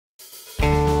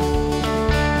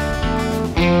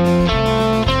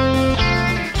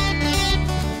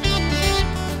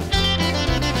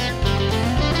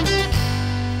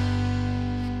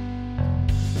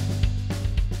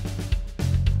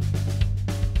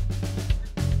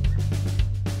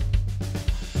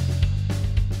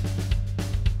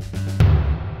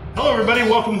Hello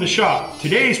everybody, welcome to the shop.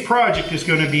 Today's project is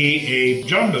going to be a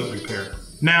Jon Boat repair.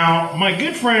 Now, my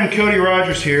good friend Cody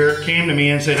Rogers here came to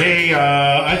me and said, hey,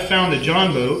 I found a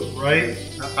Jon Boat, right?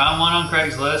 I found one on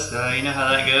Craigslist, you know how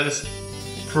that goes.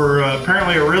 For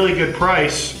apparently a really good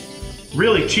price,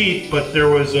 really cheap, but there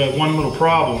was one little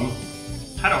problem.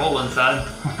 Had a hole inside.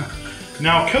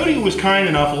 Now, Cody was kind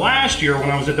enough last year when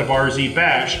I was at the VarZ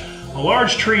Bash. A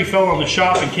large tree fell on the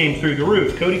shop and came through the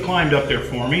roof. Cody climbed up there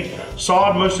for me,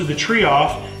 sawed most of the tree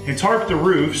off, and tarped the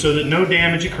roof so that no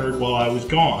damage occurred while I was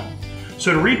gone.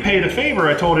 So to repay the favor,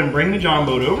 I told him, bring the Jon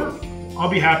Boat over. I'll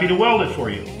be happy to weld it for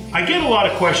you. I get a lot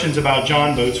of questions about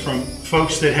Jon Boats from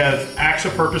folks that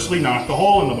have purposely knocked a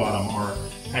hole in the bottom or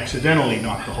accidentally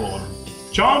knocked a hole in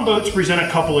it. Jon Boats present a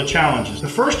couple of challenges. The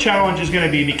first challenge is going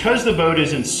to be because the boat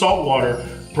is in salt water,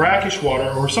 brackish water,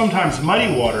 or sometimes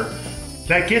muddy water,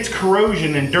 that gets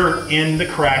corrosion and dirt in the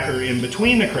crack or in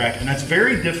between the crack, and that's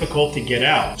very difficult to get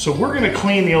out. So we're going to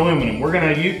clean the aluminum. We're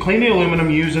going to clean the aluminum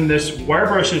using this wire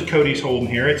brush that Cody's holding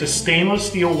here. It's a stainless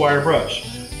steel wire brush.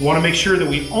 We want to make sure that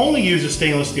we only use a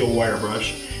stainless steel wire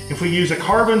brush. If we use a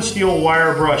carbon steel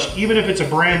wire brush, even if it's a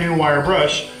brand new wire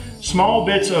brush, small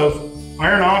bits of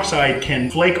iron oxide can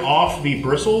flake off the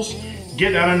bristles,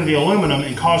 get down into the aluminum,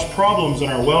 and cause problems in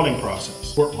our welding process.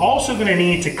 We're also going to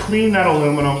need to clean that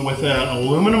aluminum with an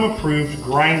aluminum approved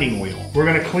grinding wheel. We're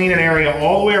going to clean an area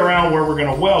all the way around where we're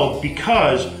going to weld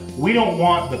because we don't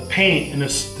want the paint and the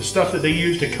stuff that they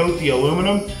use to coat the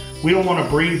aluminum. We don't want to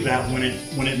breathe that when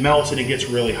it melts and it gets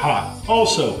really hot.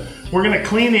 Also, we're going to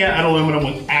clean that aluminum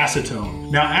with acetone.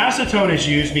 Now, acetone is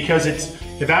used because it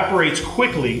evaporates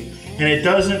quickly and it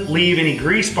doesn't leave any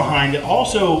grease behind. It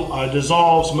also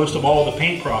dissolves most of all the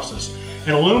paint process.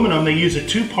 In aluminum, they use a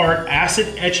two-part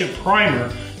acid etchant primer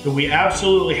that we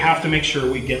absolutely have to make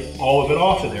sure we get all of it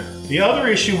off of there. The other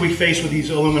issue we face with these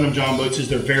aluminum Jon Boats is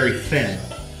they're very thin.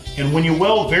 And when you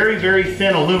weld very, very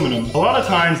thin aluminum, a lot of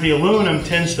times the aluminum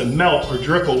tends to melt or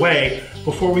drip away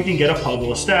before we can get a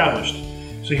puddle established.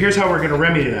 So here's how we're going to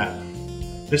remedy that.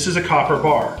 This is a copper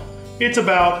bar. It's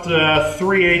about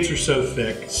 3/8 or so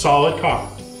thick, solid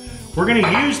copper. We're going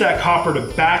to use that copper to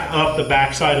back up the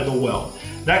backside of the weld.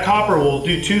 That copper will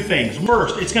do two things.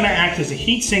 First, it's going to act as a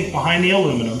heat sink behind the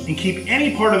aluminum and keep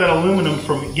any part of that aluminum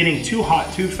from getting too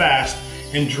hot too fast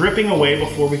and dripping away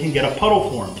before we can get a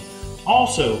puddle formed.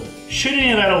 Also, should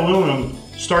any of that aluminum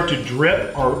start to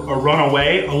drip or run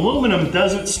away, aluminum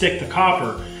doesn't stick to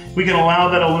copper. We can allow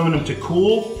that aluminum to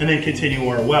cool and then continue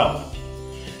our weld.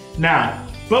 Now,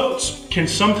 boats can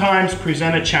sometimes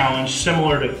present a challenge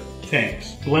similar to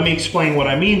tanks. Let me explain what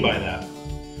I mean by that.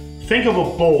 Think of a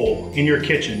bowl in your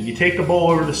kitchen. You take the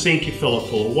bowl over to the sink, you fill it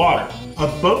full of water. A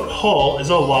boat hull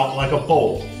is a lot like a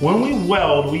bowl. When we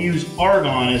weld, we use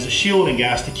argon as a shielding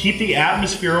gas to keep the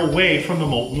atmosphere away from the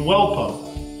molten weld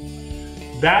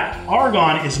puddle. That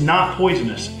argon is not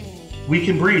poisonous. We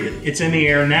can breathe it. It's in the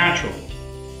air naturally.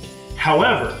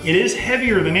 However, it is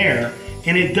heavier than air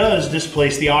and it does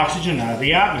displace the oxygen out of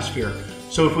the atmosphere.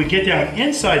 So if we get down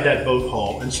inside that boat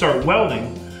hull and start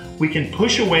welding, we can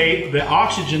push away the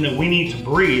oxygen that we need to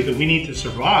breathe, that we need to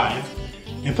survive,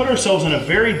 and put ourselves in a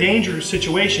very dangerous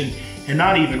situation and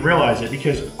not even realize it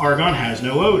because argon has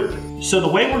no odor. So the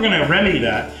way we're going to remedy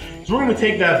that is we're going to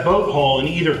take that boat hull and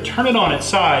either turn it on its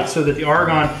side so that the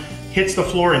argon hits the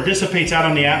floor and dissipates out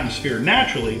in the atmosphere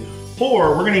naturally,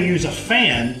 or we're going to use a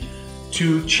fan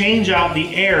to change out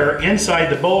the air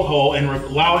inside the boat hull and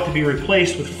allow it to be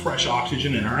replaced with fresh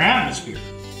oxygen in our atmosphere.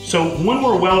 So when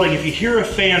we're welding, if you hear a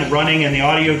fan running and the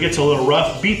audio gets a little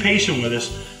rough, be patient with us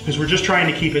because we're just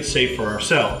trying to keep it safe for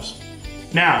ourselves.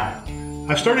 Now,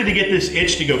 I've started to get this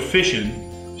itch to go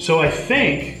fishing, so I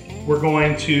think we're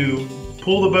going to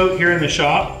pull the boat here in the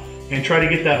shop and try to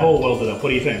get that hole welded up.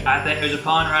 What do you think? I think there's a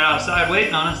pond right outside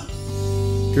waiting on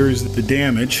us. Here's the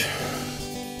damage.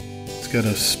 It's got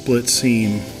a split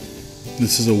seam.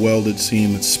 This is a welded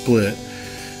seam that's split.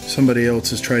 Somebody else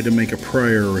has tried to make a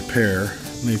prior repair.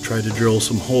 They've tried to drill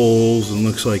some holes and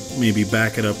looks like maybe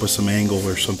back it up with some angle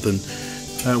or something.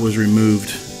 That was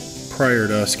removed prior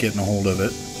to us getting a hold of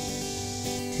it.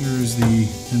 Here's the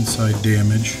inside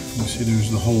damage. You see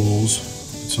there's the holes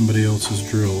that somebody else has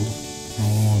drilled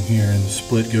all along here, and the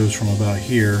split goes from about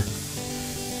here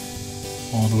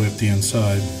all the way up the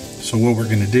inside. So what we're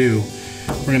going to do,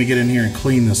 we're going to get in here and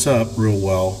clean this up real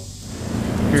well.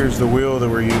 Here's the wheel that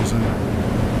we're using.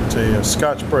 It's a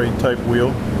Scotch-Brite type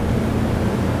wheel.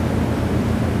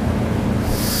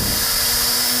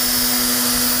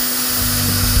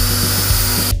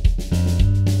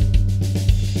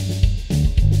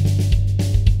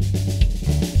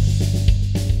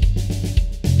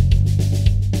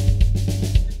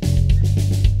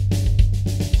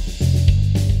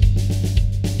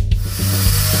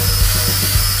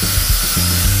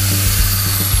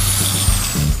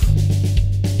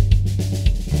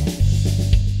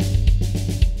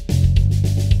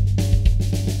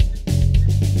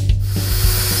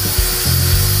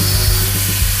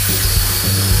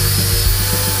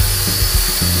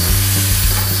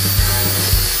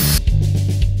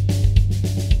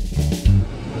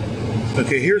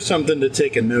 Okay, here's something to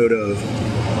take a note of.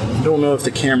 I don't know if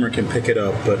the camera can pick it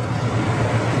up, but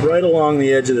right along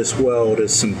the edge of this weld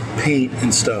is some paint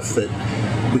and stuff that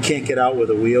we can't get out with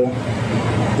a wheel.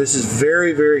 This is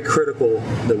very, very critical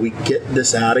that we get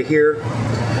this out of here,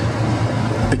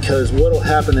 because what will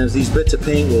happen is these bits of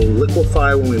paint will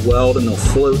liquefy when we weld and they'll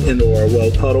float into our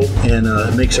weld puddle, and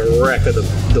it makes a wreck of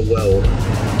the weld.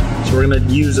 So we're going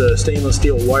to use a stainless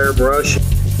steel wire brush.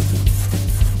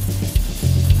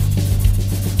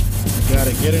 Got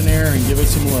to get in there and give it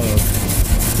some love.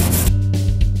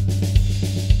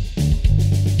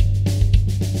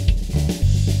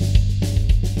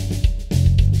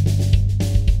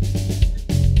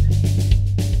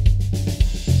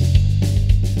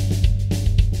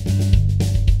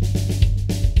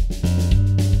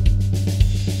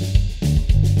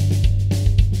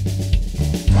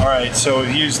 Alright, so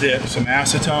we've used some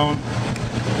acetone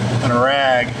and a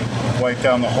rag, wiped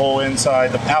down the whole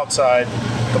inside, the outside,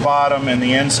 the bottom, and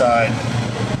the inside.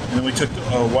 And then we took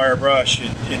a wire brush.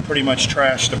 It pretty much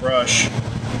trashed the brush.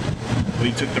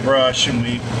 We took the brush and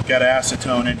we got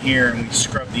acetone in here and we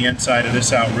scrubbed the inside of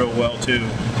this out real well too.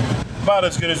 About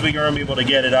as good as we're going to be able to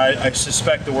get it. I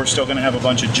suspect that we're still going to have a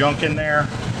bunch of junk in there,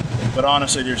 but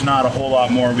honestly there's not a whole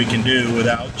lot more we can do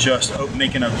without just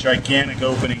making a gigantic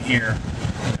opening here.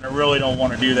 And I really don't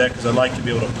want to do that because I'd like to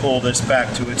be able to pull this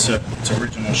back to its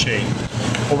original shape.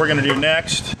 What we're going to do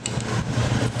next,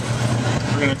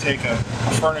 we're going to take a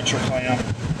furniture clamp.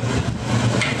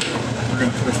 We're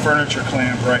going to put a furniture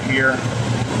clamp right here.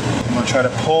 I'm going to try to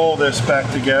pull this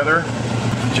back together.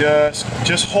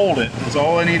 Just hold it. That's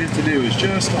all I needed to do, is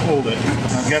just to hold it.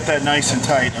 I've got that nice and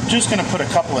tight. I'm just going to put a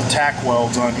couple of tack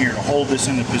welds on here to hold this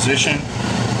into position.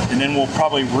 And then we'll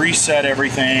probably reset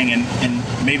everything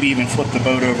and maybe even flip the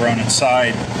boat over on its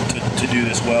side to do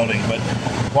this welding. But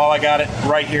while I got it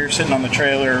right here sitting on the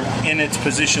trailer in its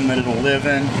position that it'll live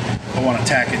in, I want to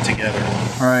tack it together.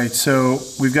 All right, so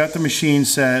we've got the machine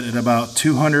set at about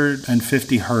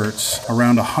 250 hertz,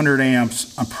 around 100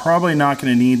 amps. I'm probably not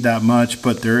going to need that much,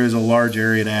 but there is a large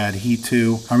area to add heat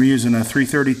to. I'm using a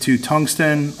 332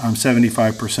 tungsten. I'm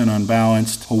 75%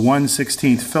 unbalanced. A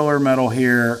 1/16 filler metal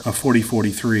here, a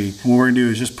 4043. What we're going to do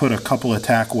is just put a couple of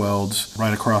tack welds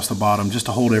right across the bottom just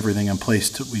to hold everything in place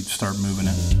till we start moving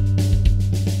it.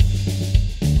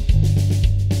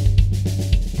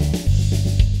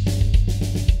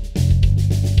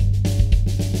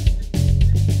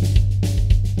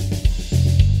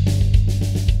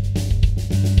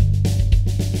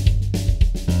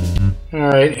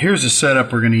 Alright, here's the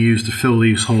setup we're going to use to fill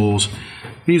these holes.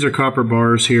 These are copper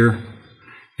bars here.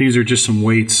 These are just some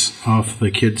weights off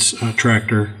the kid's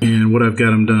tractor. And what I've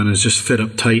got them done is just fit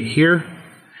up tight here.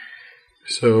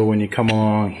 So when you come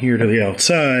along here to the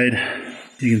outside,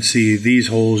 you can see these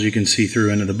holes you can see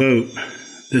through into the boat.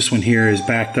 This one here is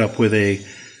backed up with a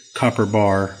copper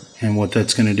bar. And what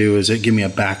that's going to do is it give me a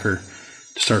backer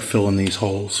to start filling these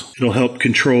holes. It'll help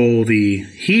control the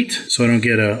heat so I don't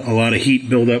get a lot of heat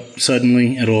build up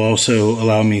suddenly. It'll also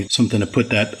allow me something to put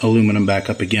that aluminum back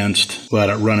up against without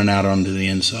it running out onto the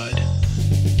inside.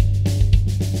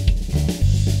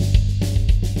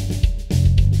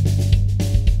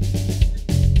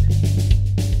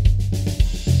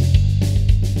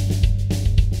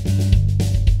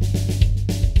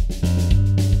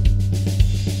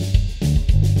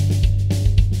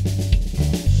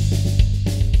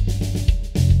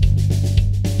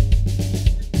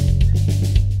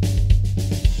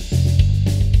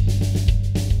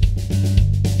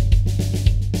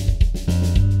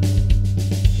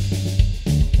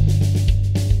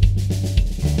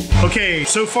 Okay,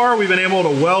 so far we've been able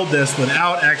to weld this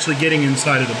without actually getting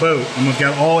inside of the boat. And we've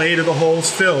got all 8 of the holes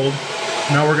filled.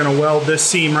 Now we're going to weld this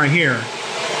seam right here.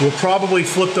 We'll probably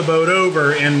flip the boat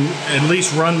over and at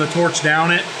least run the torch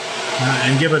down it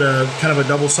and give it a kind of a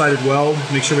double-sided weld,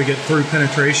 make sure we get through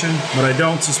penetration. But I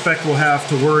don't suspect we'll have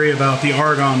to worry about the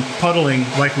argon puddling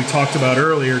like we talked about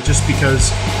earlier, just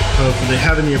because of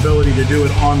having the ability to do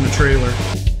it on the trailer.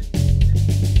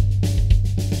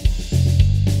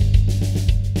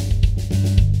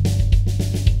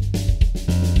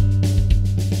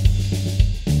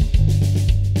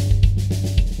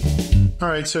 All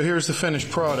right, so here's the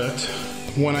finished product.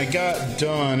 When I got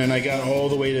done and I got all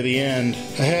the way to the end,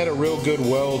 I had a real good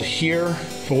weld here.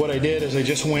 But what I did is I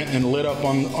just went and lit up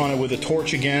on it with a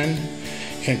torch again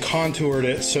and contoured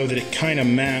it so that it kind of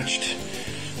matched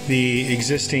the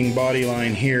existing body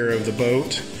line here of the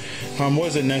boat.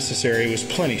 Wasn't necessary, it was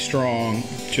plenty strong,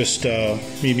 just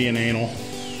me being anal.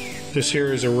 This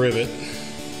here is a rivet.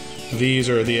 These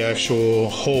are the actual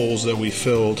holes that we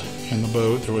filled in the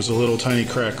boat. There was a little tiny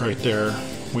crack right there.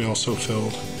 we also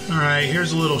filled. All right,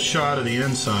 here's a little shot of the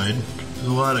inside. There's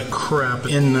a lot of crap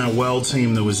in the weld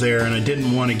seam that was there, and I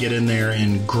didn't want to get in there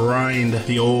and grind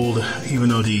the old, even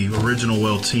though the original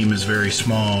weld seam is very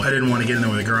small, I didn't want to get in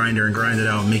there with a grinder and grind it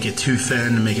out and make it too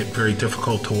thin and make it very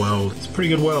difficult to weld. It's a pretty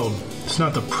good weld. It's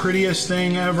not the prettiest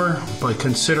thing ever, but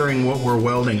considering what we're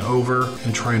welding over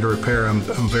and trying to repair, I'm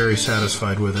very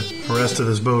satisfied with it. The rest of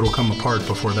this boat will come apart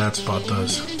before that spot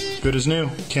does. Good as new.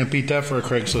 Can't beat that for a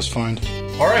Craigslist find.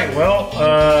 All right,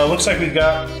 well, looks like we've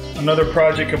got another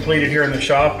project completed here in the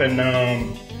shop, and I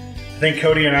think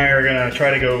Cody and I are gonna try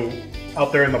to go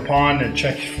out there in the pond and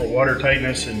check for water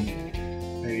tightness and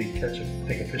maybe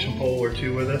take a fishing pole or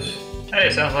two with us.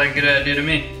 Hey, sounds like a good idea to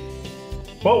me.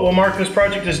 Well, we'll mark this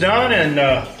project as done, and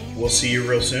we'll see you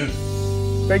real soon.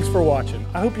 Thanks for watching.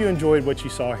 I hope you enjoyed what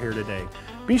you saw here today.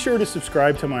 Be sure to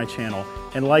subscribe to my channel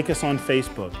and like us on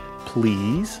Facebook.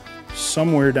 Please,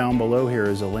 somewhere down below here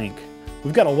is a link.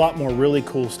 We've got a lot more really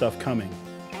cool stuff coming.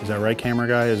 Is that right, camera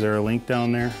guy? Is there a link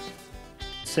down there?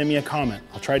 Send me a comment.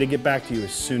 I'll try to get back to you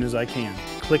as soon as I can.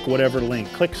 Click whatever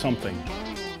link, click something.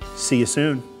 See you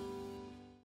soon.